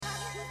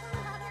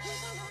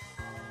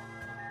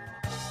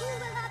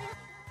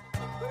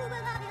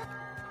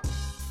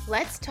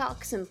Let's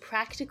talk some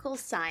practical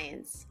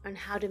science on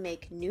how to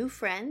make new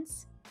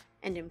friends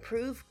and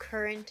improve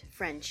current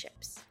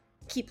friendships.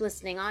 Keep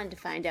listening on to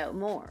find out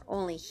more,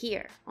 only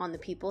here on the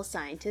People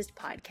Scientist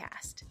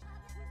podcast.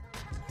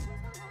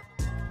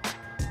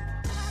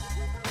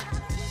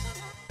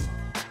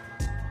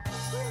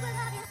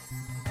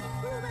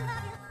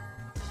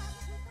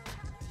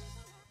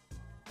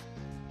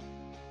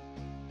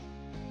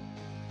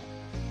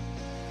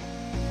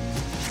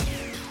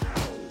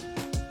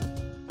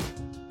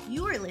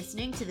 You are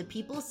listening to The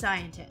People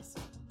Scientist,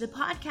 the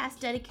podcast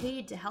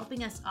dedicated to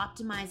helping us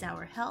optimize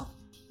our health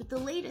with the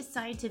latest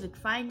scientific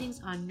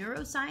findings on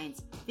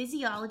neuroscience,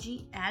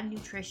 physiology, and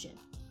nutrition.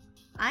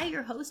 I,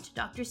 your host,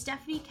 Dr.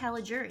 Stephanie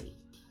Caligiuri,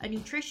 a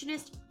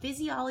nutritionist,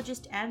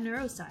 physiologist, and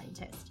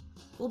neuroscientist,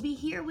 will be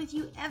here with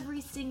you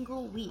every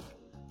single week,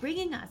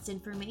 bringing us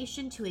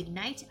information to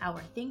ignite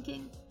our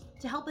thinking,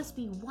 to help us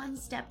be one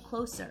step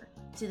closer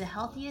to the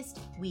healthiest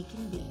we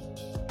can be.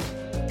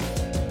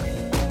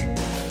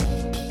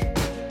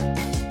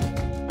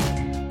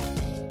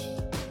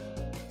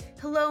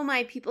 Hello,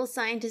 my People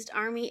Scientist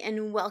Army,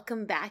 and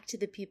welcome back to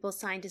the People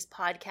Scientist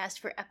podcast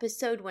for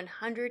episode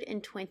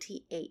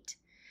 128,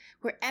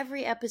 where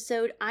every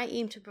episode I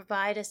aim to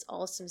provide us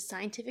all some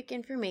scientific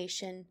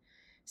information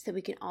so that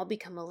we can all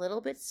become a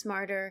little bit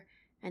smarter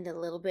and a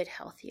little bit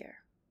healthier.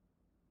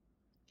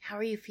 How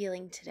are you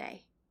feeling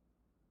today?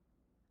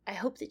 I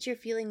hope that you're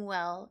feeling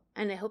well,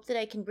 and I hope that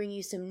I can bring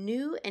you some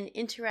new and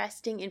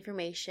interesting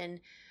information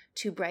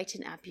to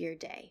brighten up your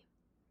day.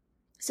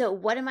 So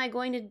what am I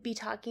going to be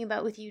talking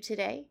about with you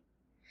today?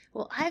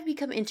 Well, I've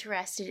become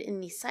interested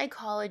in the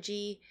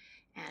psychology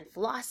and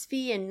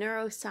philosophy and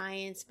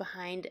neuroscience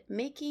behind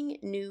making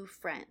new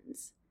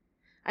friends.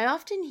 I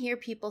often hear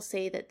people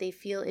say that they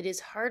feel it is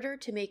harder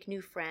to make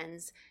new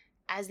friends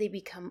as they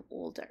become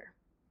older.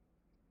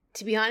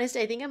 To be honest,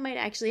 I think I might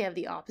actually have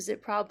the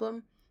opposite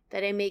problem,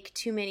 that I make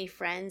too many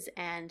friends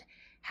and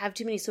have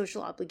too many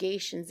social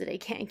obligations that I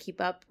can't keep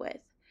up with.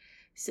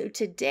 So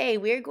today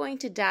we're going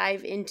to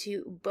dive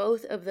into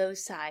both of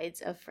those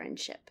sides of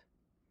friendship.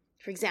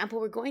 For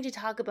example, we're going to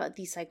talk about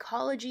the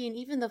psychology and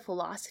even the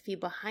philosophy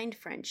behind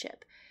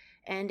friendship.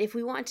 And if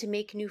we want to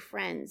make new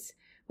friends,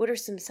 what are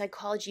some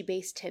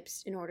psychology-based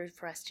tips in order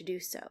for us to do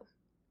so?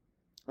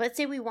 Let's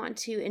say we want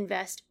to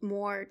invest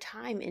more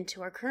time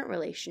into our current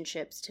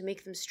relationships to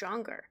make them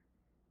stronger.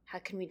 How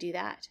can we do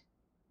that?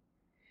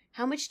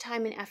 How much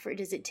time and effort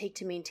does it take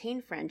to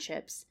maintain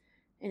friendships?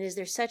 And is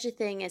there such a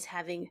thing as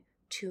having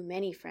too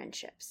many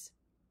friendships?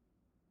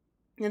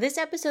 Now, this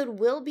episode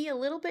will be a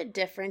little bit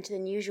different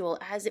than usual,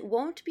 as it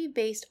won't be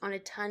based on a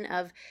ton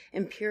of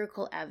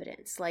empirical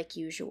evidence like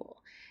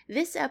usual.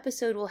 This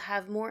episode will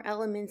have more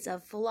elements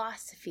of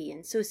philosophy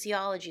and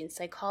sociology and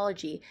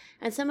psychology,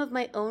 and some of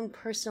my own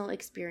personal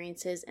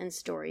experiences and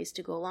stories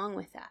to go along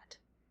with that.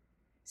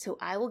 So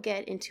I will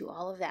get into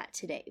all of that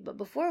today. But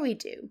before we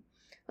do,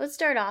 let's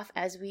start off,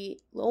 as we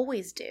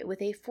always do,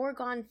 with a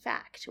foregone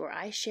fact, where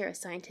I share a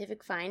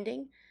scientific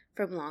finding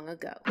from long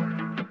ago.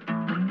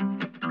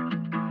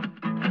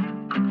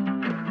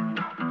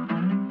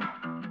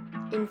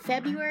 In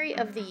February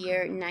of the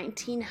year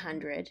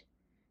 1900,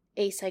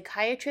 a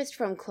psychiatrist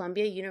from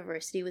Columbia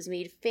University was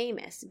made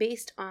famous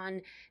based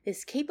on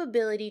this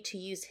capability to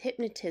use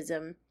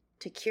hypnotism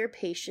to cure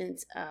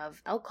patients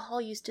of alcohol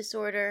use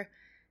disorder,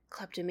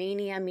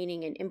 kleptomania,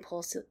 meaning an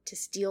impulse to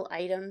steal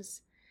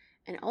items,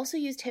 and also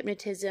used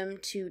hypnotism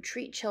to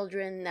treat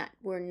children that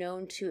were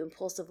known to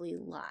impulsively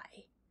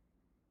lie.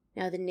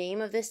 Now, the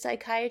name of this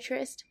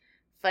psychiatrist,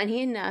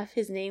 funny enough,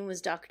 his name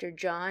was Dr.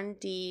 John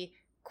D.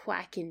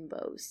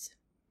 Quackenbos,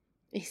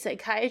 a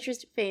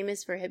psychiatrist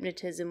famous for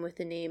hypnotism with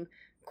the name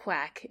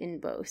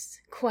Quackenbos.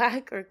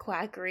 Quack or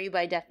quackery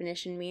by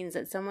definition means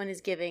that someone is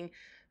giving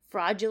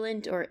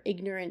fraudulent or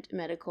ignorant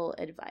medical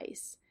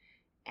advice.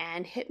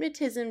 And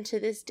hypnotism to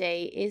this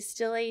day is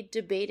still a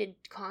debated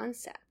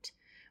concept,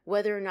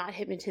 whether or not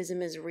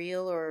hypnotism is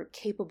real or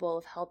capable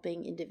of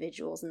helping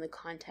individuals in the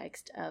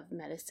context of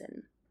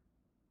medicine.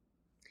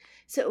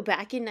 So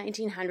back in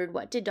 1900,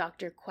 what did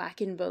Dr.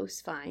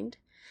 Quackenbos find?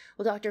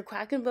 Well, Dr.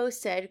 Quackenbos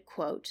said,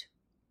 quote,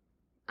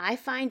 "I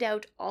find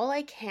out all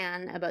I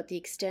can about the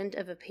extent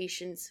of a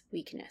patient's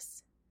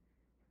weakness.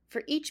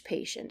 For each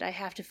patient, I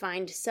have to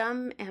find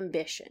some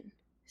ambition,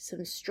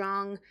 some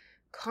strong,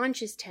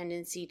 conscious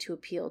tendency to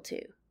appeal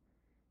to.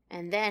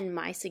 And then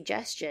my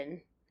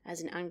suggestion,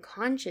 as an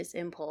unconscious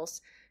impulse,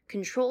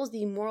 controls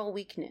the moral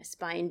weakness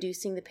by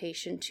inducing the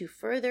patient to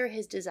further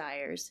his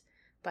desires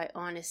by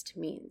honest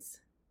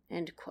means."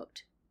 End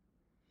quote.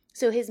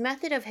 So his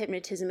method of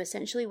hypnotism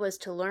essentially was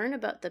to learn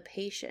about the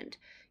patient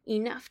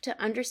enough to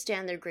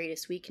understand their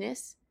greatest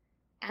weakness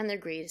and their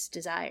greatest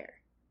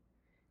desire.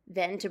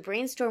 Then to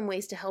brainstorm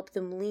ways to help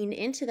them lean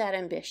into that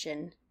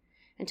ambition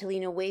and to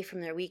lean away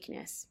from their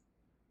weakness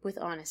with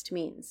honest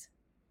means.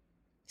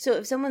 So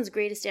if someone's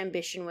greatest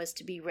ambition was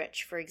to be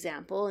rich, for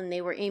example, and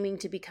they were aiming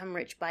to become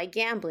rich by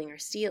gambling or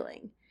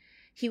stealing,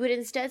 he would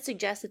instead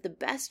suggest that the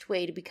best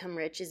way to become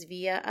rich is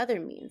via other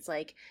means,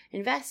 like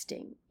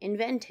investing,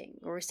 inventing,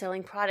 or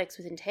selling products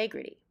with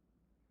integrity.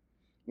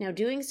 Now,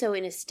 doing so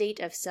in a state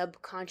of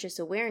subconscious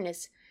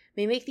awareness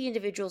may make the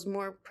individuals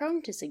more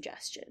prone to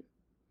suggestion.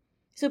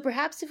 So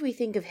perhaps if we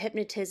think of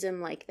hypnotism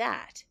like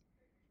that,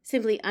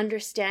 simply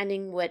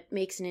understanding what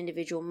makes an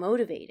individual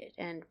motivated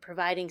and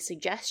providing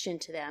suggestion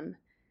to them,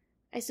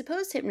 I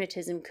suppose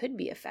hypnotism could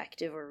be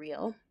effective or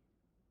real.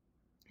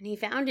 And he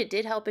found it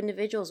did help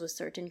individuals with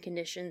certain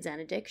conditions and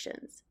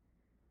addictions.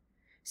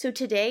 So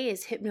today,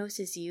 is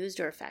hypnosis used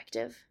or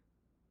effective?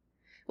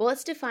 Well,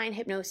 let's define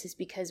hypnosis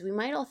because we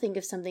might all think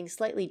of something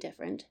slightly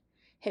different.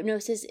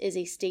 Hypnosis is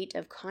a state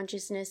of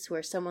consciousness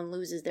where someone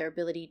loses their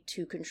ability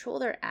to control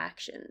their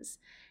actions,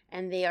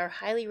 and they are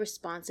highly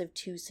responsive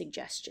to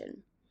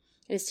suggestion.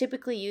 It is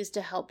typically used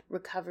to help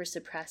recover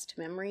suppressed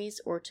memories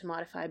or to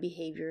modify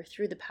behavior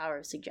through the power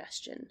of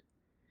suggestion.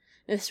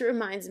 This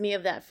reminds me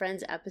of that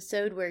Friends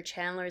episode where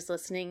Chandler is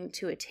listening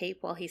to a tape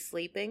while he's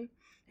sleeping,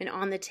 and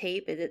on the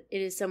tape it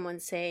is someone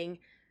saying,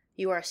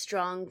 "You are a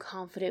strong,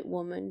 confident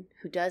woman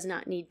who does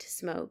not need to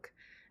smoke,"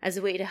 as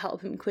a way to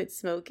help him quit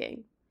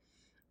smoking.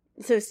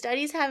 So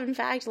studies have in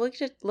fact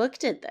looked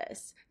at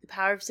this, the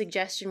power of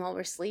suggestion while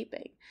we're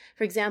sleeping.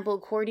 For example,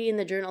 Cordy in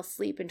the journal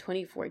Sleep in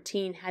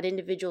 2014 had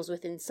individuals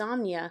with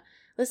insomnia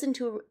listen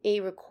to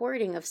a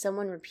recording of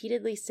someone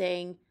repeatedly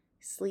saying,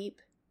 "Sleep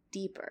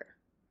deeper,"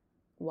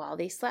 while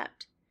they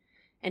slept.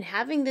 And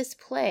having this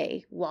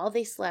play while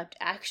they slept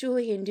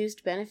actually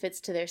induced benefits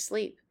to their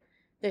sleep.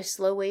 Their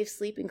slow wave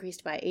sleep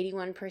increased by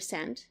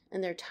 81%,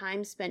 and their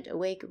time spent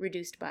awake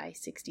reduced by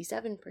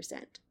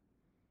 67%.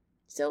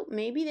 So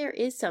maybe there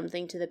is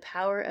something to the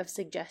power of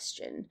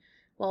suggestion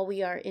while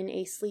we are in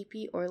a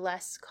sleepy or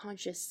less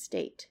conscious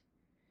state.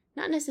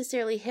 Not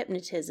necessarily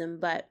hypnotism,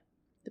 but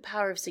the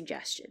power of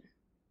suggestion.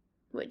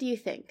 What do you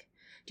think?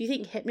 Do you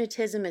think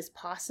hypnotism is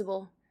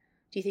possible?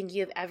 Do you think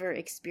you have ever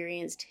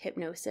experienced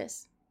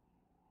hypnosis?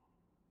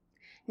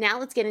 Now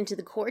let's get into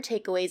the core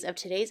takeaways of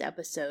today's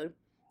episode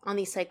on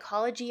the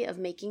psychology of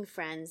making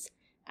friends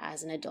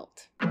as an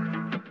adult.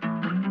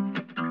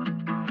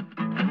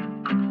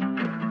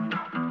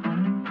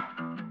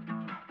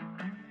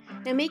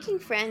 Now, making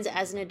friends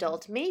as an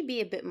adult may be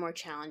a bit more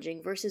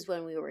challenging versus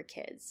when we were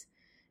kids,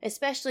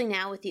 especially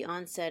now with the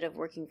onset of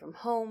working from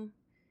home.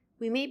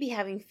 We may be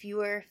having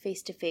fewer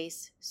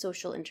face-to-face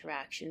social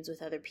interactions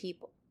with other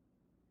people.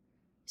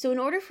 So in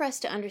order for us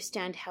to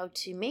understand how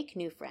to make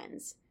new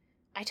friends,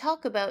 I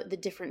talk about the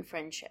different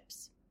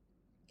friendships.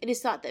 It is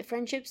thought that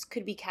friendships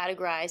could be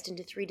categorized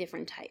into 3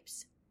 different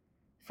types: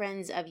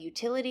 friends of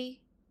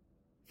utility,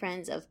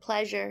 friends of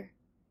pleasure,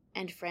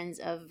 and friends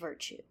of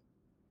virtue.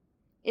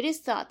 It is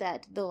thought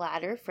that the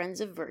latter, friends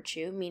of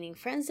virtue, meaning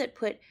friends that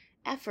put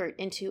effort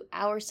into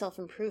our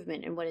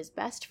self-improvement and what is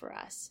best for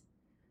us,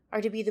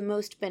 are to be the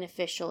most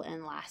beneficial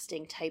and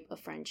lasting type of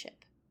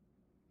friendship.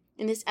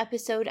 In this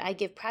episode, I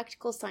give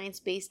practical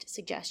science-based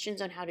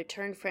suggestions on how to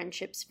turn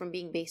friendships from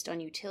being based on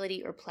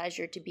utility or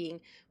pleasure to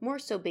being more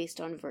so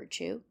based on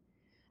virtue.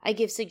 I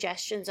give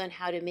suggestions on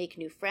how to make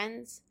new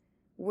friends,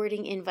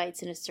 wording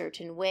invites in a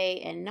certain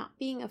way, and not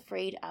being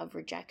afraid of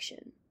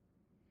rejection.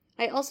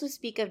 I also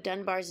speak of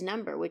Dunbar's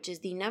number, which is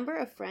the number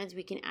of friends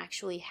we can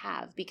actually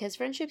have, because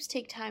friendships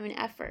take time and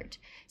effort,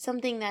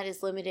 something that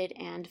is limited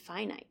and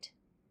finite.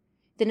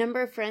 The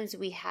number of friends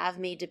we have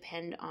may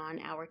depend on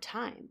our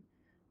time,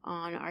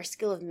 on our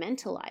skill of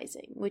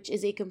mentalizing, which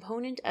is a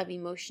component of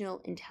emotional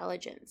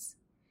intelligence.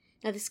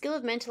 Now, the skill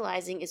of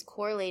mentalizing is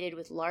correlated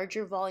with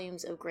larger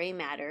volumes of gray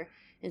matter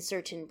in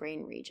certain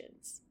brain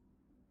regions.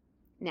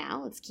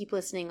 Now, let's keep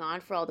listening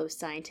on for all those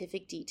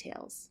scientific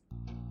details.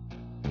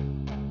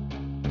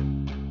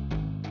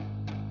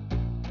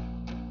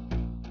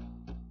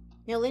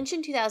 Now, Lynch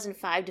in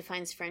 2005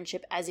 defines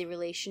friendship as a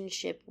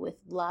relationship with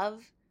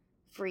love,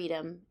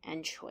 freedom,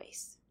 and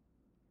choice.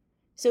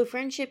 So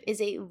friendship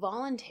is a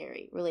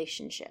voluntary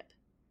relationship,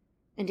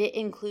 and it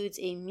includes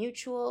a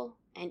mutual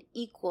and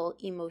equal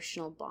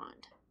emotional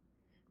bond,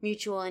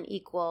 mutual and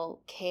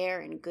equal care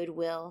and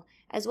goodwill,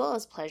 as well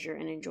as pleasure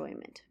and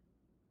enjoyment.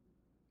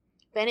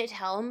 Bennett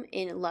Helm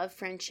in Love,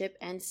 Friendship,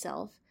 and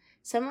Self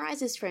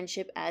summarizes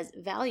friendship as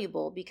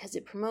valuable because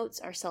it promotes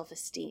our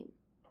self-esteem.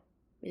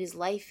 It is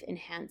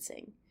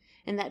life-enhancing,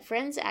 and that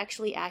friends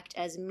actually act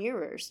as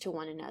mirrors to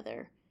one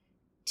another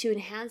to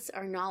enhance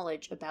our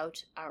knowledge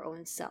about our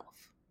own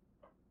self.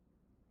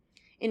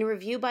 In a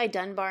review by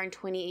Dunbar in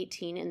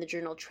 2018 in the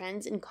journal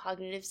Trends in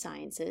Cognitive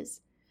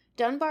Sciences,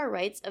 Dunbar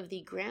writes of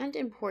the grand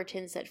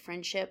importance that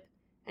friendship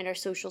and our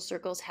social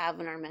circles have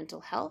on our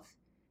mental health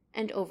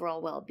and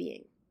overall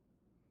well-being,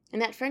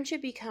 and that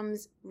friendship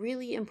becomes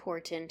really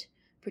important,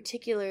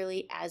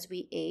 particularly as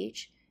we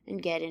age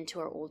and get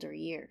into our older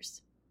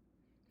years.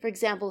 For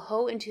example,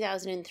 Ho in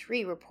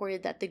 2003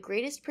 reported that the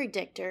greatest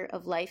predictor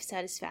of life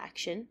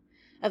satisfaction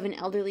of an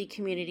elderly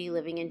community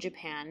living in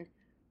Japan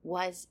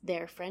was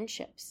their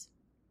friendships.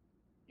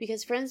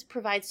 Because friends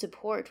provide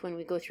support when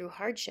we go through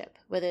hardship,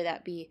 whether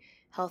that be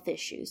health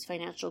issues,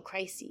 financial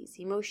crises,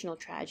 emotional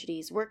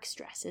tragedies, work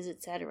stresses,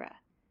 etc.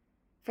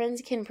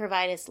 Friends can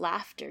provide us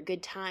laughter,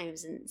 good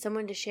times, and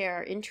someone to share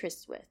our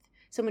interests with,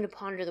 someone to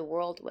ponder the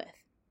world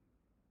with.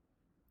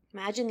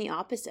 Imagine the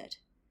opposite.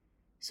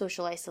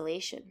 social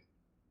isolation,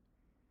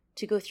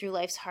 to go through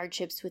life's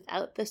hardships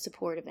without the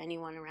support of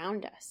anyone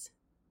around us.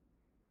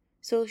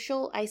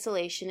 Social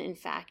isolation, in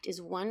fact,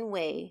 is one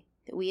way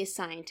that we as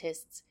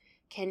scientists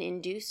can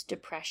induce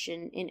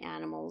depression in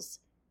animals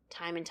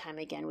time and time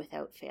again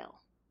without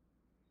fail.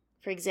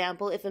 For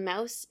example, if a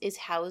mouse is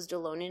housed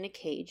alone in a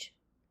cage,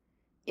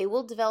 it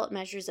will develop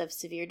measures of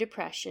severe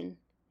depression,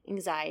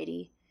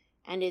 anxiety,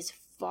 and is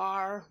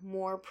far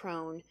more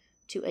prone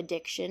to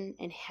addiction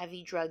and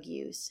heavy drug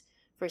use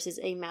versus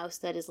a mouse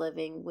that is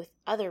living with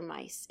other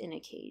mice in a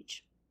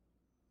cage.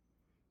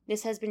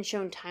 This has been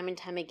shown time and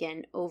time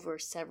again over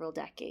several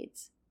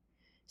decades.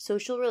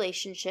 Social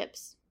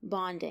relationships,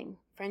 bonding,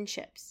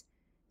 friendships,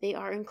 they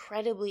are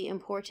incredibly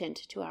important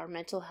to our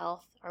mental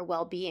health, our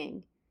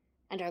well-being,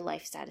 and our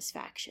life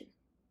satisfaction.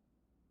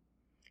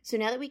 So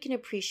now that we can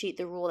appreciate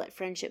the role that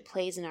friendship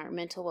plays in our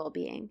mental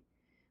well-being,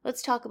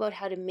 let's talk about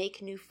how to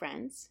make new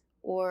friends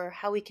or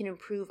how we can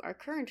improve our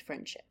current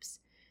friendships.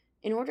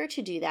 In order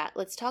to do that,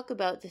 let's talk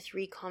about the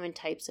 3 common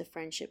types of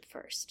friendship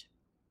first.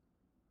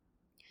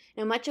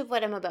 Now, much of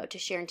what I'm about to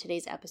share in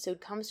today's episode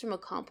comes from a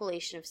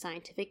compilation of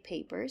scientific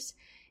papers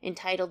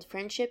entitled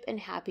Friendship and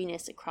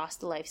Happiness Across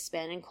the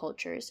Lifespan and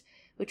Cultures,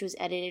 which was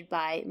edited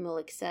by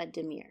Melissa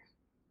Demir.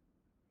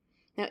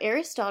 Now,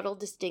 Aristotle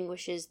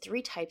distinguishes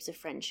 3 types of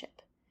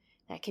friendship.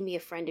 That can be a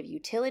friend of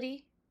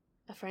utility,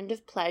 a friend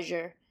of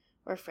pleasure,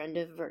 or a friend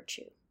of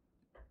virtue.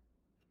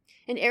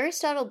 And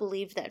Aristotle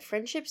believed that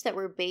friendships that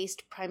were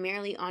based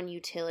primarily on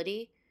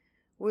utility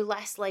were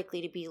less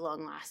likely to be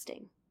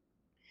long-lasting.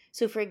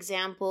 So, for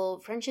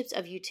example, friendships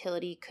of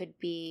utility could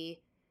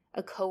be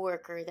a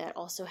coworker that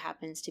also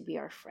happens to be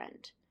our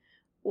friend,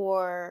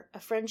 or a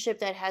friendship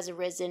that has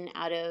arisen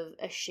out of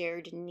a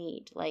shared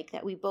need, like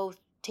that we both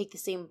take the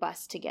same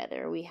bus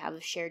together, we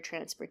have shared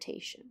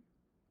transportation.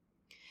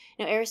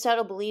 Now,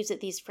 Aristotle believes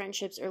that these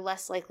friendships are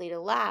less likely to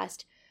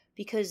last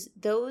because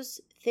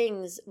those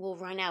things will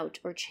run out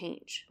or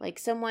change. Like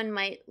someone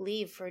might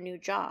leave for a new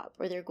job,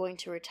 or they're going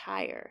to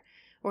retire,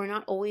 or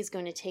not always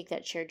going to take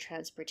that shared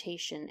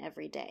transportation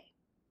every day.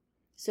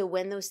 So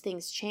when those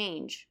things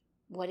change,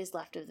 what is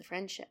left of the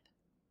friendship?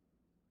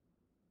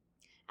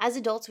 As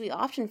adults, we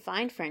often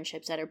find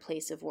friendships at our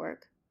place of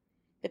work.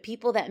 The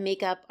people that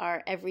make up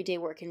our everyday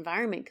work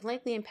environment can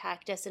likely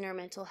impact us in our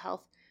mental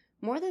health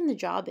more than the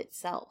job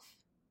itself.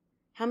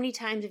 How many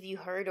times have you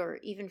heard or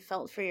even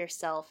felt for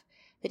yourself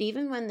that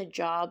even when the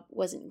job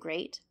wasn't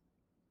great,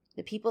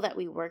 the people that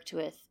we worked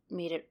with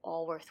made it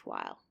all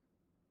worthwhile?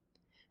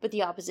 But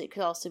the opposite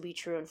could also be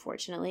true,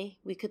 unfortunately.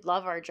 We could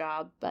love our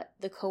job, but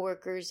the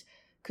coworkers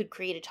could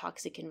create a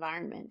toxic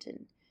environment,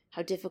 and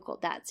how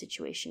difficult that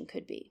situation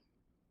could be.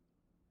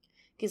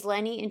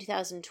 Ghisleni in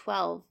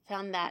 2012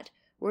 found that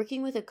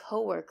working with a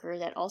coworker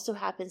that also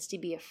happens to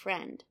be a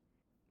friend,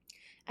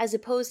 as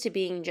opposed to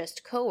being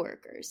just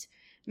coworkers,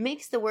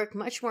 makes the work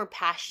much more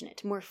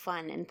passionate, more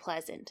fun, and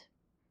pleasant.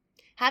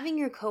 Having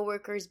your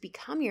coworkers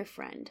become your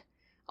friend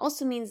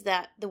also means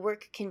that the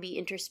work can be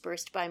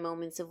interspersed by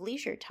moments of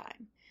leisure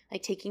time,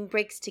 like taking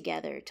breaks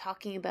together,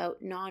 talking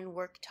about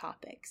non-work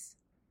topics.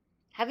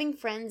 Having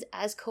friends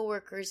as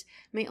coworkers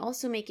may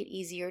also make it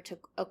easier to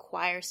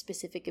acquire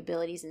specific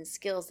abilities and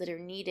skills that are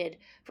needed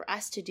for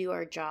us to do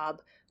our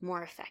job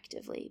more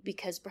effectively,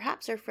 because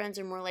perhaps our friends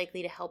are more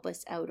likely to help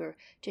us out or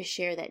to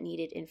share that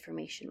needed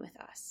information with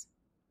us.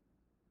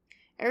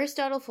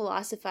 Aristotle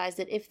philosophized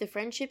that if the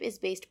friendship is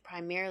based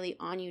primarily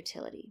on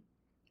utility,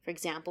 for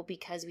example,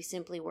 because we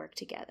simply work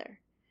together,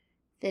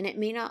 then it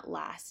may not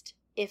last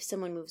if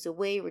someone moves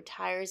away,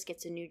 retires,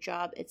 gets a new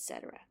job,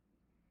 etc.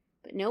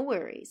 But no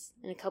worries.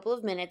 In a couple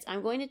of minutes,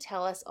 I'm going to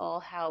tell us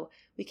all how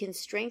we can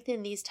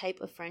strengthen these type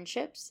of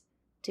friendships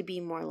to be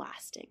more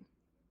lasting.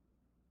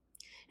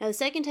 Now, the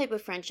second type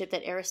of friendship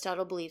that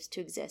Aristotle believes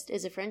to exist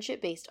is a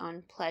friendship based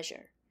on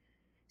pleasure.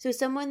 So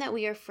someone that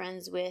we are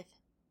friends with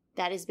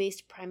that is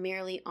based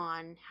primarily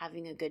on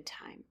having a good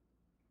time.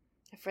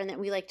 A friend that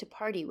we like to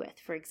party with,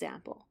 for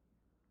example.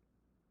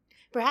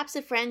 Perhaps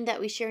a friend that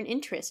we share an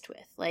interest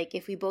with, like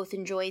if we both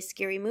enjoy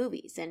scary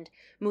movies, and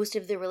most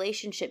of the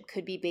relationship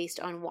could be based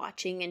on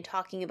watching and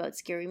talking about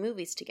scary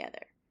movies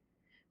together.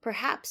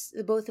 Perhaps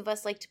the both of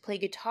us like to play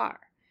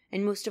guitar,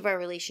 and most of our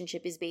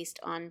relationship is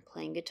based on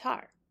playing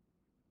guitar.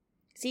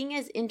 Seeing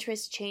as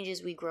interest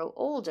changes as we grow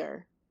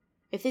older,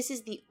 if this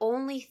is the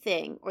only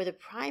thing or the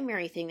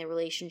primary thing the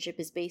relationship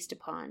is based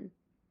upon,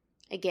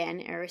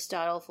 again,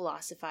 Aristotle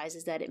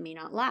philosophizes that it may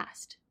not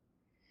last.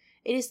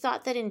 It is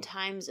thought that in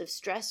times of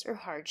stress or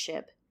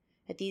hardship,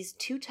 that these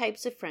 2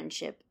 types of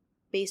friendship,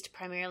 based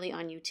primarily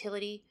on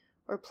utility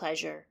or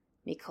pleasure,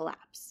 may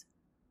collapse.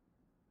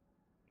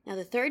 Now,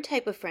 the third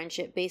type of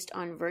friendship, based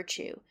on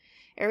virtue,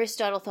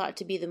 Aristotle thought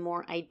to be the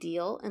more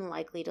ideal and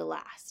likely to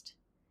last.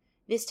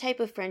 This type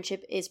of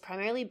friendship is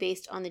primarily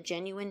based on the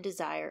genuine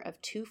desire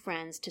of 2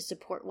 friends to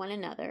support one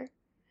another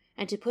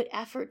and to put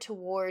effort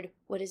toward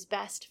what is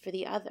best for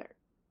the other.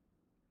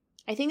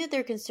 I think that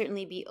there can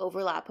certainly be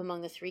overlap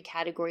among the 3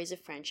 categories of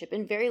friendship,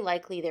 and very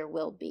likely there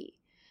will be.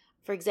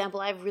 For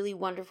example, I have really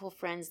wonderful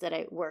friends that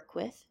I work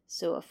with,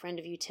 so a friend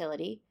of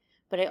utility,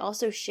 but I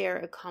also share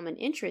a common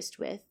interest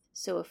with,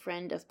 so a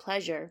friend of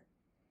pleasure,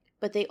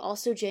 but they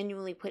also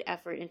genuinely put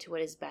effort into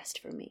what is best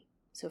for me,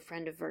 so a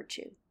friend of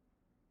virtue.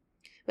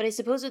 But I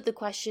suppose what the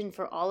question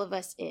for all of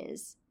us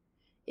is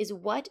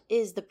what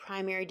is the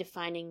primary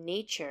defining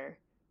nature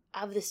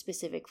of the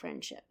specific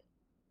friendship?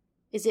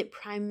 Is it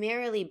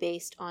primarily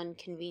based on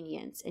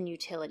convenience and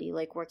utility,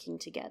 like working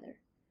together?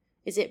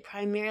 Is it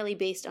primarily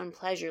based on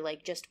pleasure,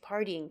 like just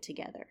partying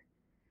together?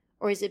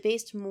 Or is it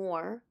based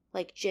more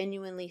like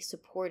genuinely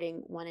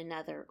supporting one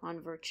another on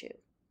virtue?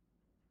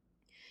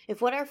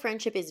 If what our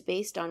friendship is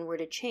based on were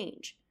to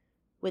change,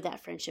 would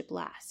that friendship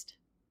last?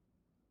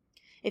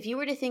 If you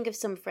were to think of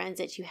some friends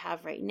that you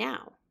have right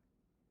now,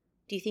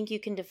 do you think you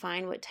can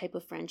define what type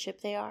of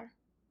friendship they are?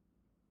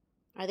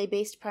 Are they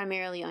based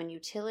primarily on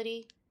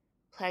utility,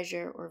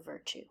 pleasure, or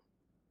virtue?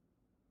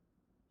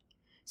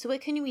 So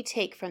what can we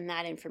take from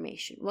that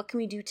information? What can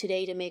we do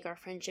today to make our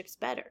friendships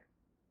better?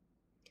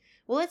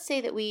 Well, let's say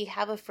that we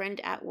have a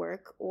friend at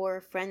work or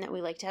a friend that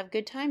we like to have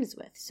good times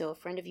with, so a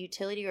friend of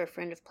utility or a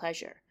friend of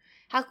pleasure.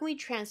 How can we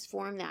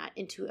transform that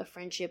into a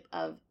friendship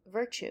of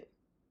virtue?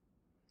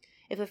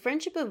 If a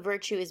friendship of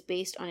virtue is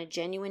based on a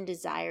genuine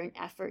desire and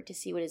effort to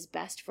see what is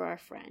best for our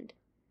friend,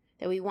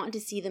 that we want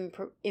to see them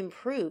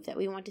improve, that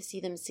we want to see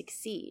them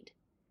succeed,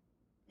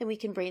 then we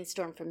can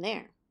brainstorm from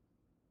there.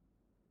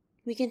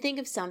 We can think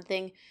of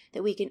something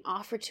that we can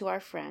offer to our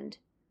friend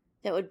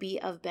that would be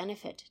of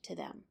benefit to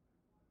them.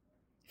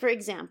 For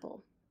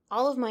example,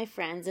 all of my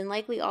friends, and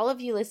likely all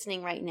of you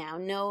listening right now,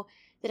 know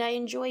that I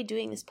enjoy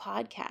doing this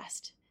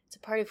podcast. It's a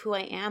part of who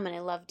I am and I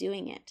love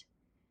doing it.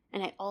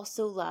 And I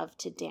also love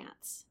to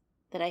dance,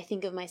 that I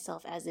think of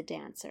myself as a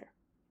dancer.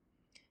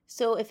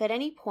 So if at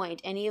any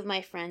point any of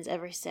my friends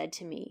ever said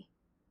to me,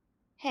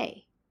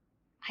 "Hey,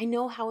 I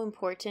know how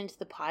important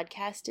the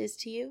podcast is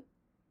to you.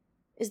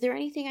 Is there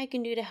anything I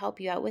can do to help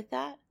you out with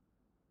that?"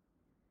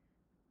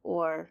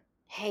 Or,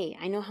 "Hey,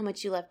 I know how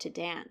much you love to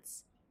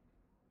dance.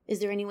 Is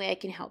there any way I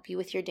can help you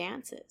with your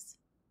dances?"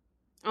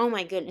 Oh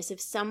my goodness,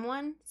 if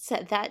someone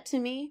said that to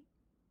me,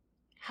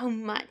 how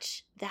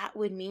much that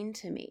would mean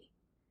to me.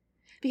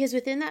 Because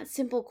within that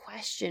simple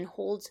question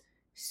holds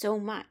so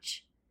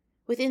much.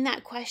 Within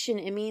that question,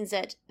 it means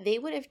that they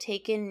would have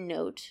taken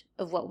note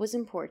of what was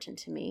important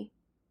to me.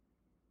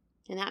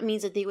 And that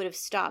means that they would have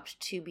stopped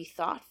to be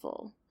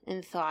thoughtful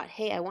and thought,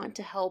 hey, I want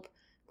to help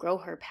grow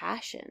her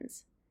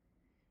passions.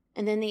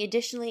 And then they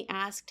additionally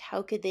asked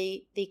how could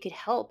they could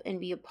help and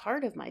be a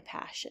part of my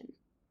passion.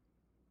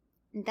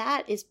 And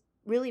that is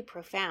really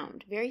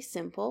profound, very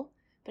simple,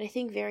 but I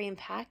think very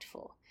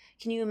impactful.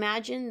 Can you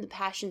imagine the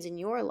passions in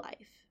your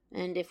life?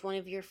 And if one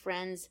of your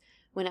friends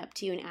went up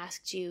to you and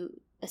asked you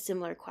a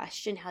similar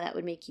question, how that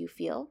would make you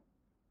feel?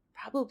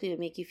 Probably would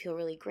make you feel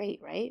really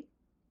great, right?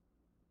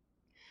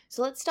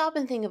 So let's stop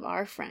and think of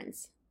our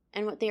friends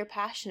and what they are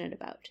passionate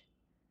about.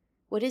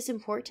 What is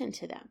important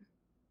to them?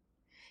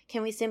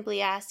 Can we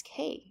simply ask,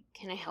 hey,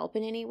 can I help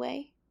in any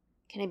way?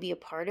 Can I be a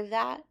part of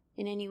that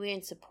in any way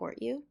and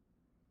support you?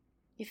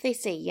 If they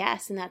say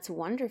yes, then that's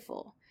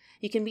wonderful.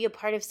 You can be a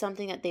part of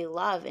something that they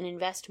love and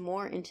invest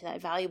more into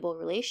that valuable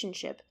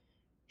relationship,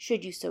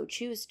 should you so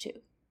choose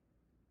to.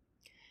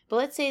 But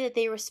let's say that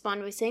they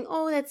respond by saying,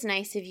 oh, that's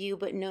nice of you,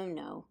 but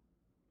no.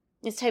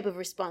 This type of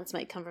response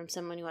might come from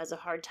someone who has a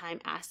hard time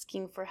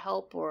asking for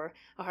help or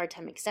a hard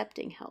time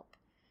accepting help.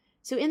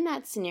 So in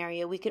that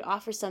scenario, we could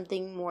offer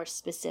something more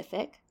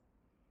specific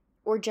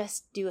or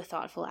just do a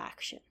thoughtful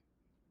action.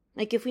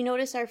 Like if we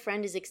notice our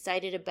friend is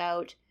excited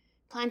about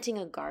planting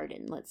a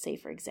garden, let's say,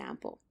 for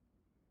example,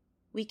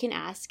 we can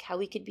ask how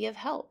we could be of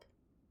help.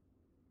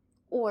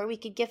 Or we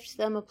could gift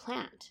them a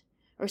plant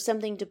or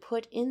something to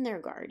put in their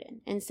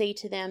garden and say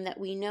to them that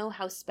we know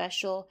how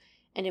special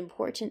and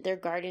important their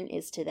garden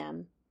is to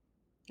them,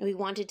 and we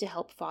wanted to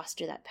help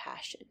foster that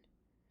passion.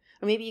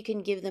 Or maybe you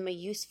can give them a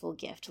useful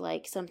gift,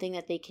 like something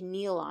that they can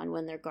kneel on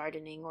when they're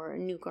gardening or a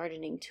new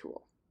gardening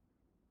tool.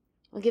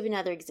 I'll give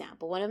another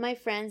example. One of my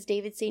friends,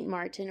 David St.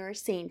 Martin, or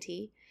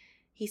Sainty,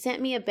 he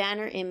sent me a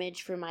banner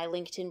image for my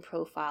LinkedIn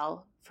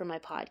profile for my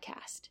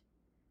podcast.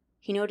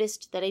 He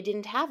noticed that I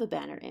didn't have a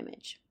banner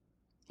image.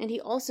 And he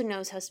also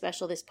knows how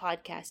special this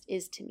podcast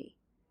is to me.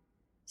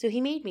 So he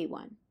made me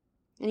one,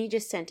 and he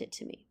just sent it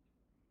to me.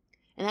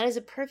 And that is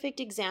a perfect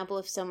example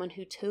of someone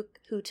who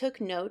took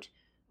note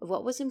of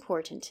what was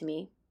important to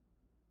me,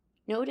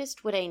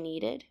 noticed what I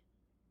needed,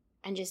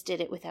 and just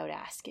did it without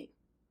asking.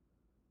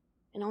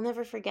 And I'll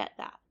never forget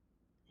that,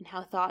 and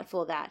how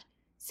thoughtful that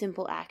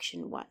simple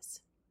action was.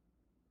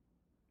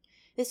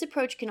 This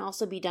approach can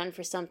also be done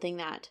for something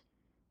that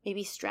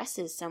maybe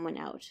stresses someone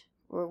out,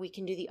 or we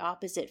can do the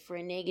opposite for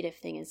a negative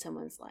thing in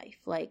someone's life.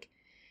 Like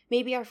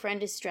maybe our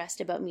friend is stressed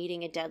about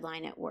meeting a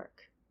deadline at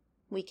work.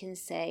 We can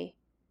say,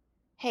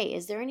 hey,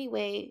 is there any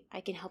way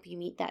I can help you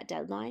meet that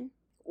deadline?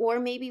 Or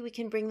maybe we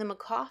can bring them a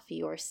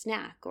coffee or a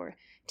snack or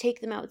take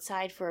them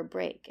outside for a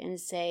break and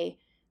say,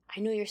 I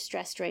know you're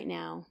stressed right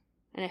now,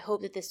 and I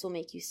hope that this will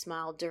make you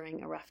smile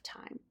during a rough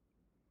time.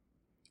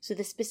 So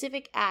the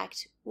specific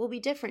act will be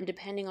different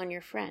depending on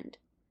your friend,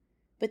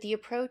 but the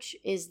approach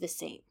is the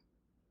same.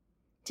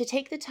 to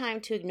take the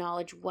time to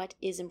acknowledge what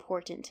is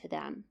important to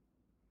them,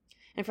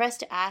 and for us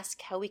to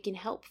ask how we can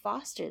help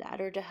foster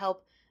that or to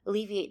help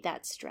alleviate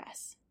that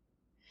stress.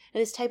 Now,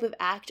 this type of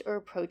act or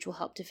approach will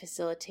help to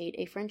facilitate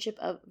a friendship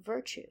of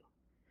virtue,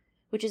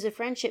 which is a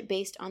friendship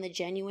based on the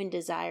genuine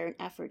desire and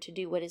effort to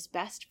do what is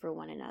best for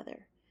one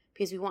another,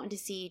 because we want to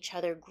see each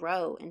other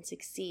grow and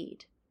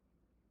succeed,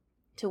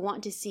 to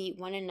want to see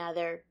one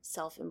another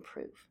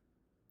self-improve.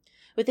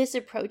 With this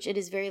approach, it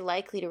is very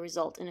likely to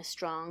result in a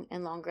strong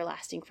and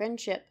longer-lasting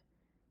friendship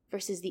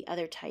versus the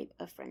other type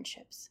of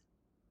friendships.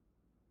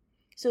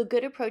 So a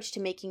good approach to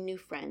making new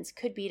friends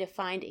could be to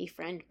find a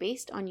friend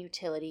based on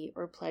utility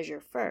or pleasure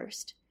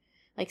first,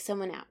 like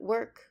someone at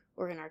work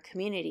or in our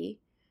community,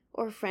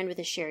 or a friend with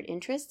a shared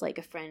interest, like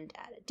a friend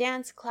at a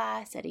dance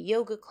class, at a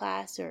yoga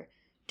class, or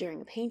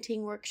during a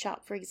painting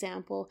workshop, for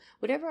example,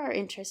 whatever our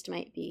interest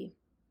might be.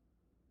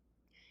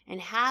 And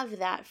have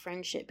that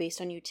friendship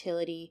based on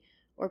utility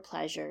or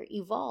pleasure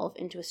evolve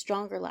into a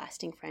stronger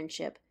lasting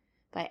friendship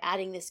by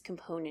adding this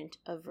component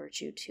of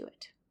virtue to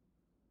it.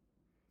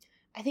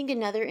 I think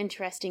another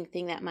interesting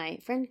thing that my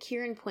friend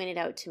Kieran pointed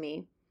out to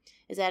me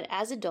is that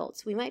as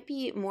adults, we might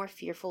be more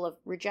fearful of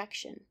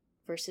rejection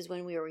versus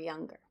when we were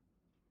younger.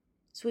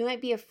 So we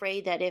might be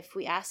afraid that if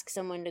we ask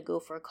someone to go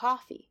for a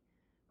coffee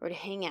or to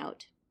hang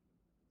out,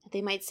 that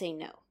they might say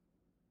no.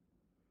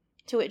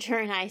 To which her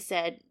and I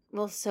said,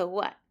 well, so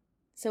what?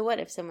 So what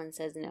if someone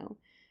says no?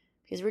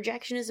 Because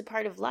rejection is a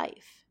part of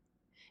life.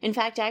 In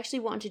fact, I actually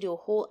want to do a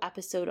whole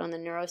episode on the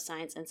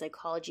neuroscience and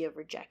psychology of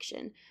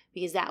rejection,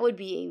 because that would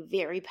be a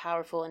very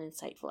powerful and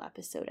insightful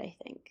episode, I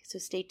think. So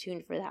stay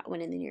tuned for that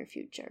one in the near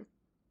future.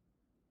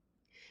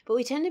 But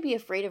we tend to be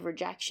afraid of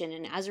rejection,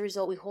 and as a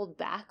result, we hold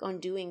back on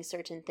doing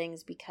certain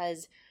things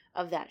because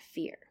of that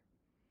fear.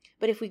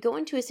 But if we go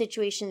into a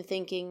situation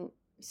thinking,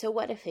 so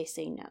what if they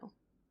say no?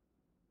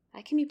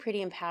 That can be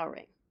pretty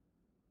empowering.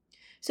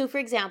 So for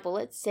example,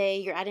 let's say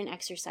you're at an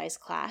exercise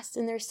class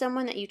and there's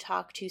someone that you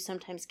talk to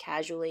sometimes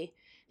casually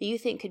that you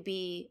think could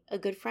be a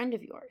good friend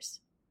of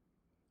yours.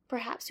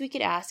 Perhaps we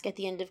could ask at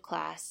the end of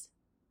class,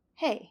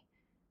 hey,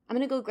 I'm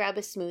going to go grab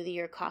a smoothie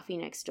or coffee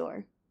next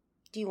door.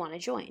 Do you want to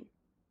join?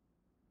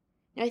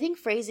 Now, I think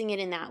phrasing it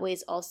in that way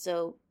is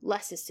also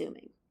less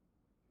assuming,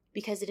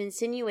 because it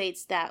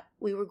insinuates that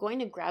we were going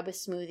to grab a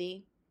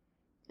smoothie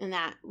and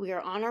that we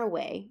are on our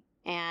way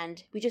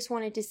and we just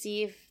wanted to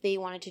see if they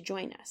wanted to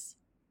join us.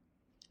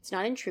 It's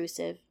not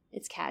intrusive,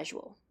 it's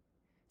casual.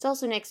 It's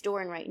also next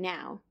door and right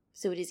now,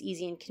 so it is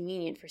easy and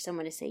convenient for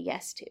someone to say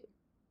yes to.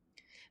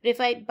 But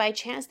if by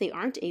chance they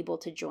aren't able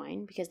to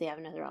join because they have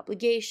another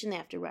obligation, they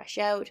have to rush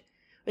out,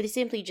 or they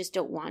simply just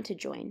don't want to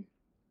join,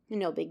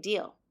 no big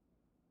deal.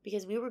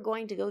 Because we were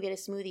going to go get a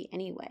smoothie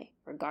anyway,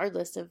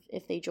 regardless of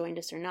if they joined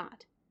us or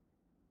not.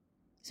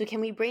 So can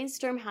we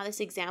brainstorm how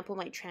this example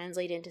might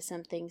translate into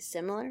something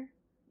similar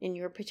in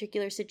your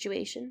particular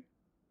situation?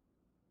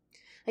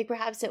 Like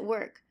perhaps at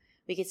work,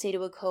 we could say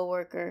to a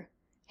coworker,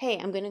 hey,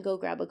 I'm going to go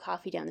grab a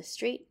coffee down the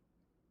street.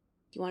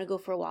 Do you want to go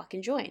for a walk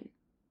and join?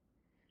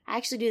 I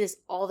actually do this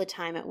all the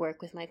time at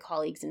work with my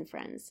colleagues and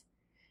friends.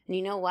 And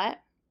you know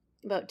what?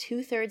 About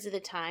 2/3 of the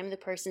time, the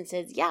person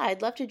says, yeah,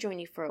 I'd love to join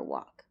you for a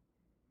walk.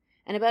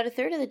 And about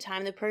 1/3 of the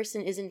time, the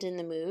person isn't in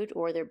the mood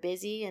or they're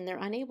busy and they're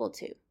unable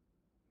to.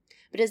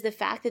 But does the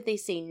fact that they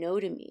say no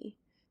to me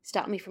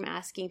stop me from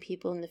asking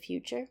people in the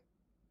future?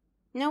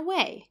 No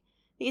way.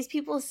 Because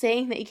people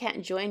saying they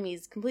can't join me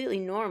is completely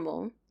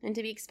normal and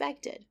to be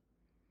expected.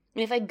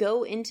 And if I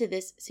go into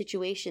this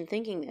situation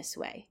thinking this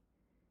way,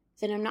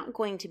 then I'm not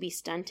going to be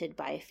stunted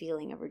by a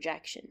feeling of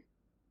rejection.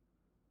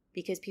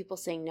 Because people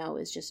saying no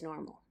is just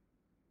normal.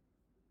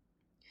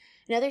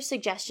 Another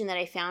suggestion that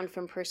I found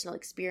from personal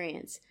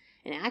experience,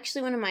 and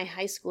actually one of my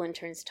high school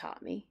interns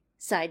taught me.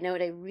 Side note,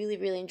 I really,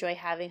 really enjoy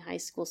having high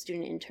school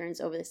student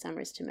interns over the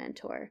summers to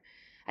mentor.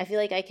 I feel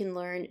like I can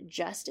learn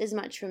just as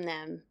much from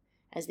them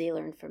as they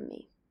learn from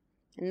me.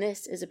 And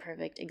this is a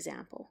perfect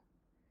example.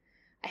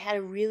 I had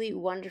a really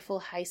wonderful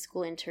high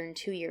school intern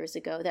 2 years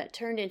ago that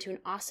turned into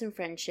an awesome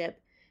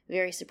friendship,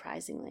 very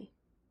surprisingly.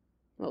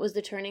 What was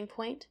the turning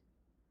point?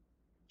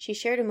 She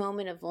shared a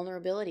moment of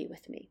vulnerability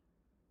with me.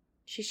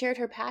 She shared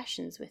her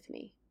passions with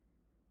me.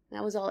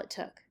 That was all it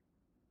took.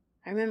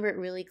 I remember it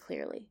really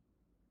clearly.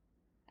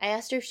 I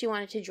asked her if she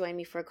wanted to join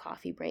me for a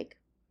coffee break.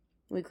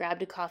 We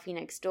grabbed a coffee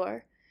next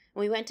door, and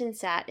we went and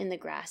sat in the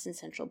grass in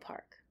Central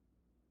Park.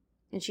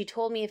 And she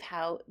told me of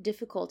how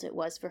difficult it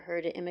was for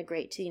her to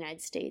immigrate to the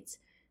United States,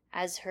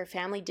 as her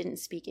family didn't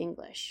speak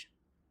English.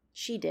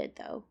 She did,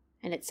 though,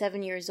 and at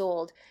 7 years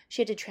old,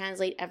 she had to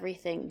translate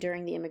everything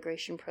during the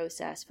immigration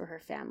process for her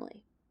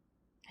family.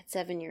 At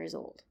 7 years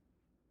old.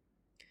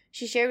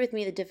 She shared with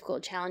me the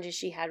difficult challenges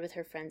she had with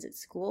her friends at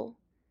school,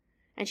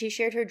 and she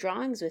shared her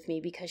drawings with me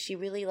because she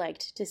really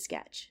liked to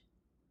sketch.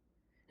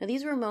 Now,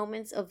 these were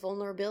moments of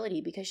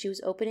vulnerability because she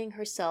was opening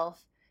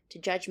herself to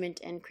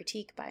judgment and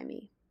critique by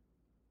me.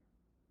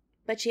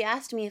 But she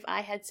asked me if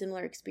I had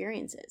similar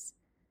experiences.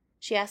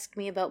 She asked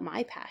me about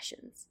my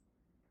passions.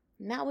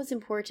 And that was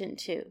important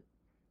too,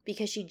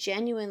 because she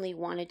genuinely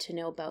wanted to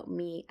know about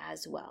me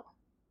as well.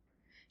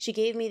 she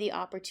gave me the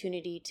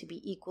opportunity to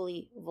be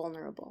equally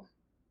vulnerable.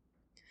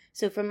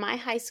 So from my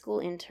high school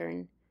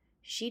intern,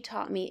 she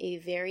taught me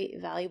a very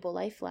valuable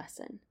life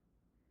lesson,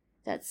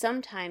 that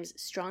sometimes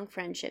strong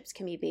friendships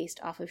can be based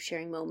off of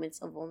sharing moments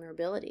of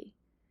vulnerability,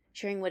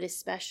 sharing what is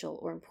special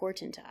or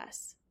important to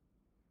us.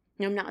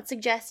 Now, I'm not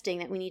suggesting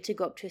that we need to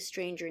go up to a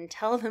stranger and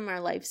tell them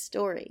our life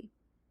story.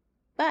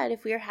 But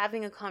if we are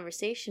having a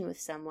conversation with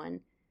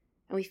someone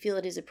and we feel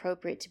it is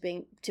appropriate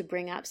to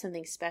bring up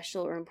something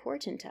special or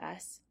important to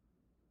us,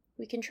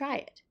 we can try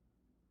it.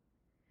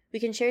 We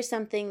can share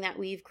something that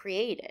we've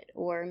created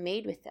or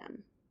made with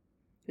them.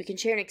 We can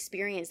share an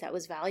experience that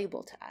was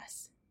valuable to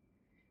us.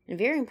 And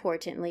very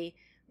importantly,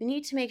 we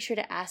need to make sure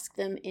to ask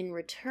them in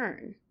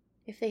return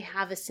if they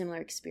have a similar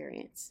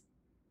experience.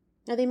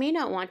 Now, they may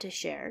not want to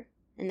share,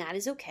 and that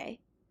is okay.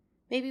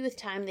 Maybe with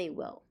time they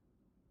will.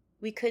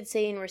 We could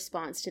say in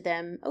response to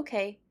them,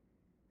 okay,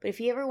 but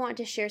if you ever want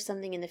to share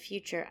something in the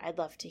future, I'd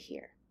love to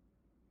hear.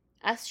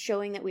 Us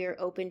showing that we are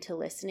open to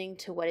listening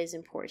to what is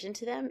important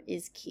to them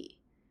is key,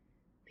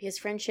 because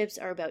friendships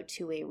are about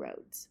two-way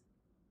roads.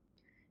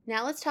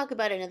 Now let's talk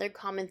about another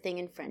common thing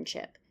in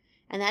friendship,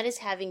 and that is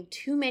having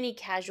too many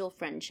casual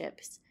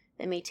friendships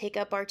that may take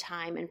up our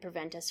time and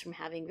prevent us from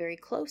having very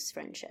close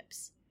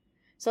friendships.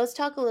 So let's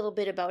talk a little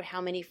bit about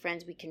how many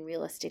friends we can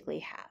realistically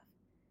have.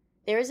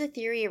 There is a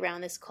theory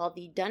around this called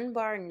the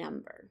Dunbar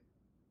number.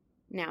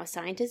 Now,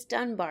 scientist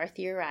Dunbar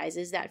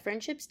theorizes that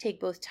friendships take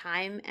both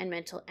time and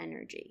mental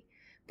energy,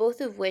 both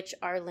of which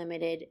are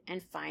limited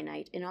and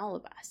finite in all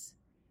of us.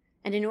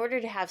 And in order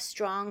to have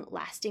strong,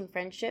 lasting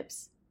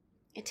friendships,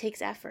 it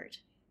takes effort.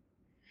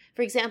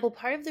 For example,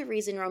 part of the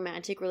reason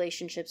romantic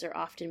relationships are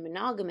often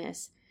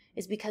monogamous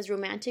is because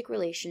romantic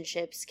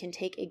relationships can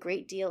take a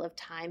great deal of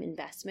time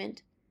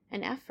investment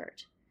and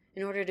effort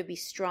in order to be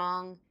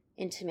strong,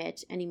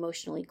 intimate, and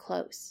emotionally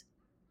close.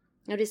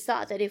 Now, it is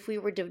thought that if we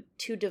were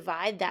to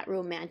divide that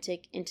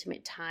romantic,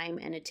 intimate time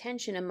and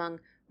attention among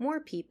more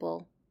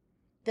people,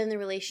 then the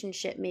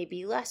relationship may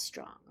be less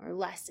strong or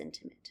less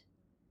intimate.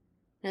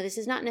 Now, this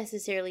is not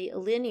necessarily a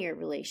linear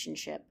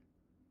relationship,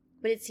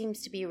 but it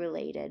seems to be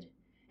related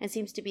and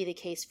seems to be the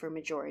case for a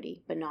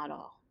majority, but not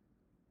all.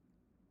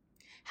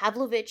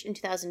 Havlovich in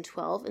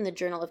 2012 in the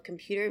Journal of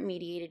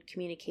Computer-Mediated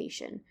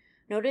Communication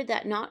noted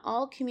that not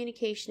all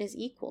communication is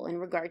equal in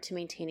regard to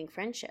maintaining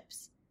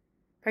friendships.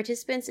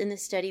 Participants in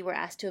this study were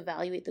asked to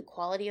evaluate the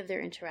quality of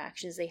their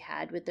interactions they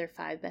had with their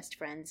 5 best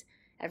friends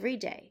every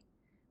day,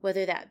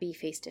 whether that be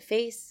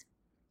face-to-face,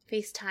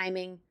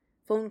 FaceTiming,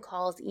 phone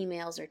calls,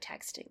 emails, or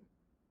texting.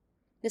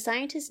 The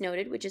scientists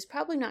noted, which is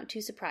probably not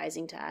too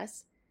surprising to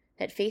us,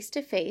 that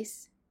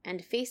face-to-face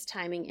and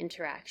FaceTiming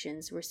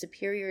interactions were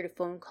superior to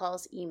phone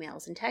calls,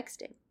 emails, and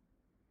texting.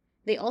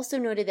 They also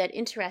noted that,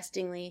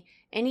 interestingly,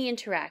 any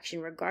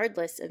interaction,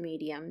 regardless of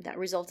medium, that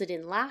resulted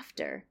in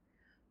laughter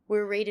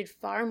were rated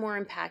far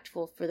more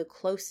impactful for the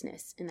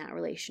closeness in that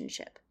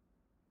relationship.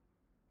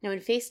 Now,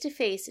 in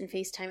face-to-face and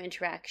FaceTime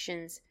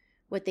interactions,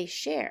 what they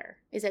share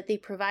is that they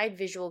provide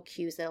visual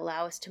cues that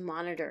allow us to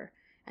monitor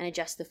and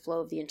adjust the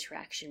flow of the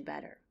interaction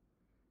better.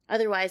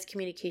 Otherwise,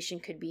 communication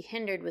could be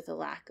hindered with a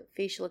lack of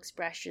facial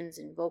expressions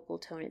and vocal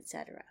tone,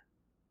 etc.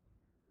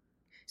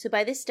 So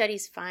by this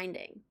study's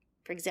finding,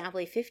 for example,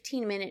 a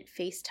 15-minute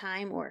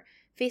FaceTime or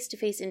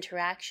face-to-face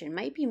interaction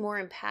might be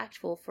more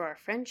impactful for our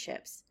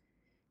friendships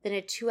than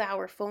a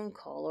 2-hour phone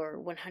call or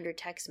 100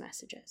 text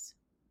messages.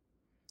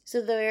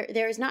 So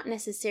there is not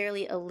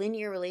necessarily a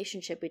linear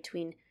relationship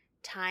between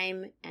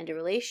time and a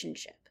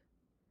relationship,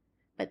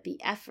 but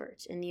the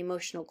effort and the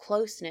emotional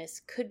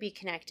closeness could be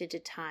connected to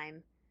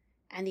time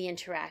and the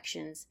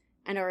interactions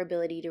and our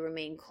ability to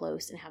remain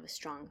close and have a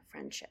strong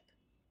friendship.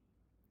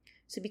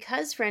 So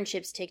because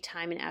friendships take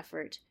time and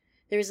effort,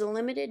 there is a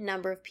limited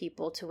number of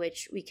people to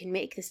which we can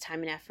make this time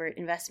and effort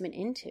investment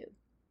into.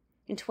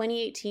 In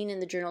 2018,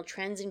 in the journal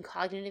Trends in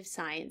Cognitive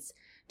Science,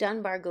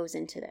 Dunbar goes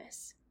into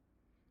this.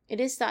 It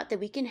is thought that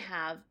we can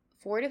have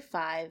 4 to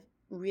 5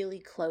 really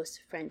close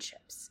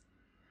friendships.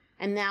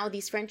 And now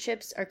these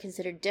friendships are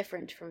considered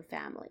different from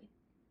family.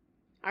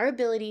 Our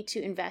ability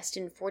to invest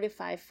in 4 to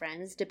 5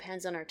 friends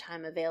depends on our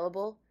time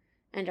available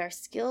and our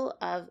skill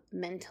of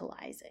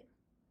mentalizing.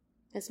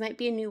 This might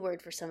be a new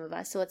word for some of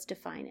us, so let's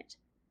define it.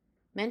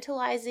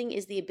 Mentalizing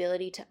is the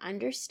ability to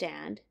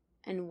understand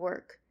and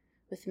work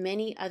with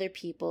many other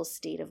people's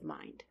state of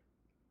mind.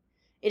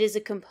 It is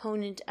a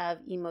component of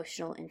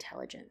emotional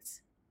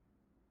intelligence.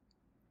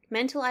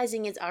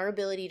 Mentalizing is our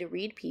ability to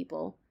read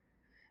people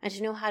and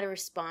to know how to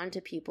respond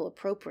to people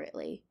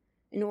appropriately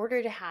in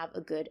order to have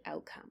a good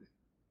outcome.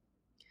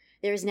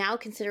 There is now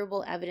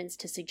considerable evidence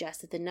to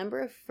suggest that the number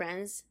of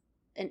friends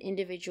an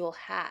individual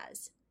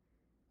has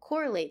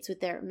correlates with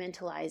their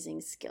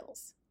mentalizing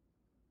skills.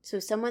 So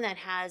someone that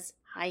has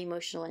high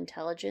emotional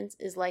intelligence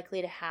is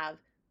likely to have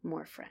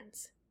more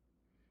friends.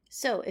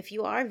 So if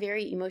you are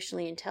very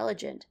emotionally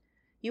intelligent,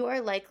 you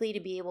are likely to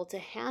be able to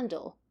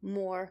handle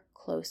more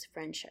close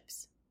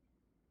friendships.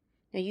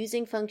 Now,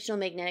 using functional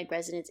magnetic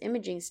resonance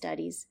imaging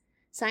studies,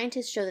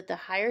 scientists show that the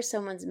higher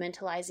someone's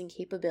mentalizing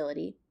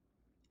capability,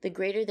 the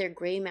greater their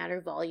gray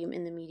matter volume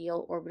in the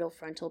medial orbital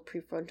frontal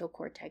prefrontal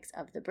cortex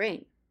of the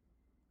brain.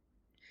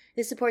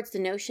 This supports the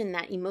notion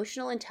that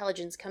emotional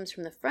intelligence comes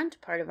from the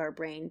front part of our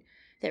brain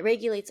that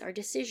regulates our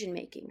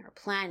decision-making, our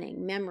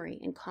planning, memory,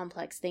 and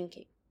complex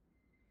thinking.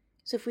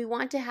 So if we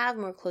want to have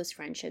more close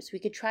friendships, we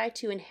could try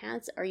to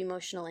enhance our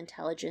emotional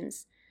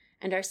intelligence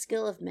and our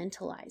skill of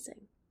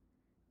mentalizing.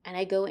 And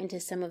I go into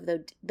some of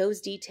those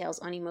details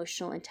on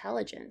emotional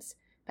intelligence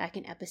back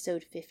in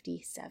episode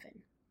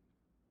 57.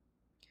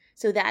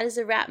 So that is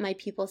a wrap, my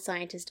People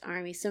Scientist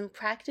Army. Some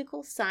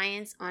practical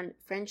science on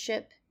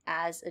friendship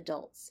as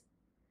adults.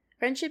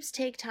 Friendships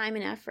take time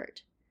and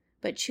effort,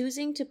 but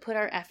choosing to put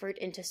our effort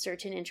into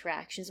certain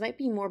interactions might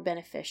be more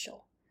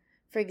beneficial.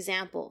 For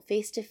example,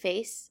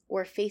 face-to-face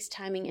or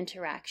FaceTiming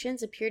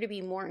interactions appear to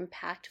be more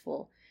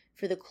impactful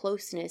for the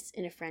closeness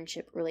in a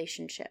friendship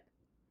relationship.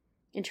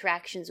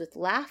 Interactions with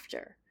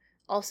laughter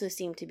also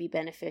seem to be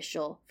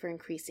beneficial for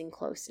increasing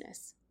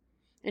closeness.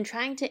 And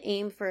trying to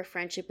aim for a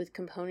friendship with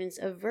components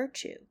of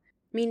virtue,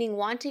 meaning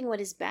wanting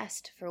what is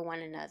best for one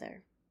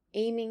another,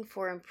 aiming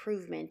for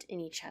improvement in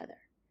each other.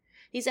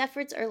 These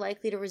efforts are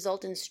likely to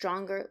result in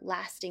stronger,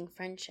 lasting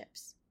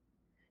friendships.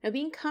 Now,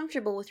 being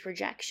comfortable with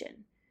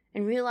rejection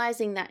and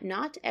realizing that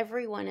not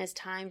everyone has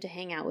time to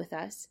hang out with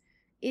us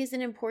is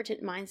an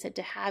important mindset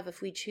to have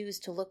if we choose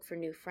to look for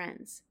new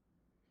friends.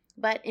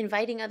 But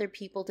inviting other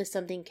people to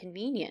something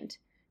convenient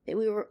that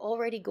we were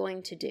already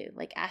going to do,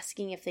 like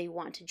asking if they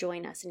want to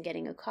join us in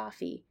getting a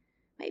coffee,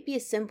 might be a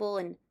simple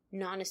and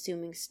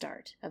non-assuming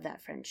start of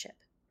that friendship.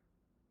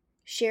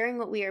 Sharing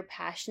what we are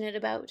passionate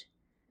about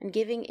and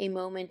giving a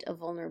moment of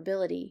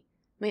vulnerability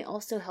may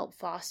also help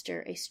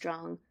foster a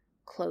strong,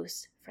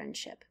 close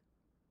friendship.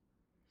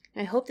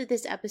 I hope that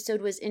this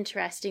episode was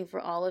interesting for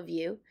all of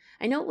you.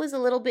 I know it was a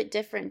little bit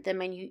different than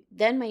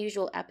my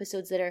usual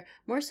episodes that are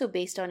more so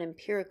based on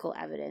empirical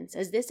evidence,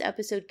 as this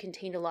episode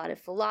contained a lot of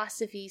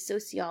philosophy,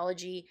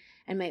 sociology,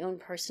 and my own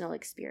personal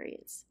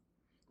experience.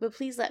 But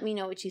please let me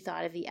know what you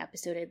thought of the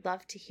episode. I'd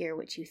love to hear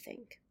what you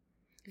think.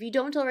 If you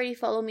don't already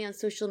follow me on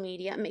social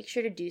media, make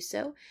sure to do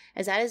so,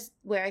 as that is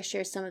where I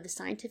share some of the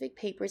scientific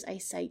papers I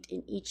cite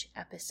in each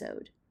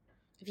episode.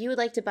 If you would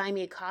like to buy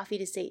me a coffee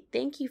to say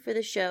thank you for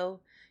the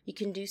show, you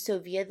can do so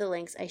via the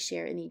links I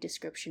share in the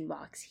description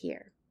box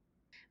here.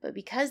 But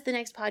because the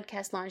next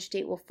podcast launch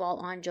date will fall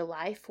on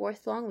July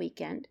 4th long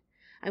weekend,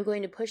 I'm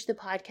going to push the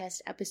podcast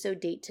episode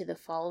date to the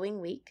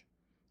following week,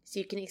 so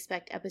you can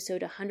expect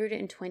episode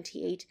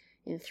 128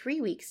 in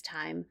 3 weeks'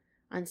 time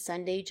on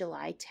Sunday,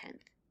 July 10th.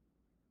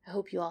 I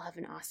hope you all have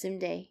an awesome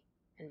day,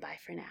 and bye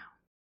for now.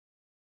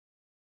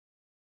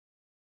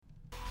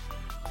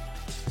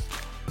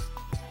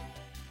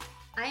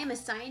 I am a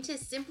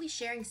scientist simply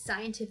sharing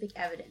scientific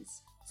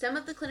evidence. Some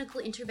of the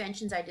clinical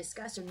interventions I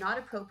discuss are not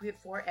appropriate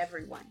for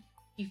everyone.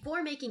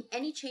 Before making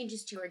any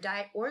changes to your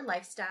diet or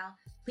lifestyle,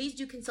 please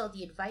do consult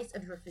the advice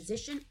of your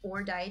physician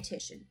or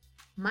dietitian.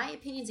 My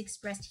opinions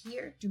expressed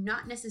here do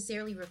not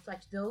necessarily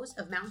reflect those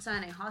of Mount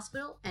Sinai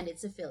Hospital and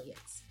its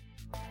affiliates.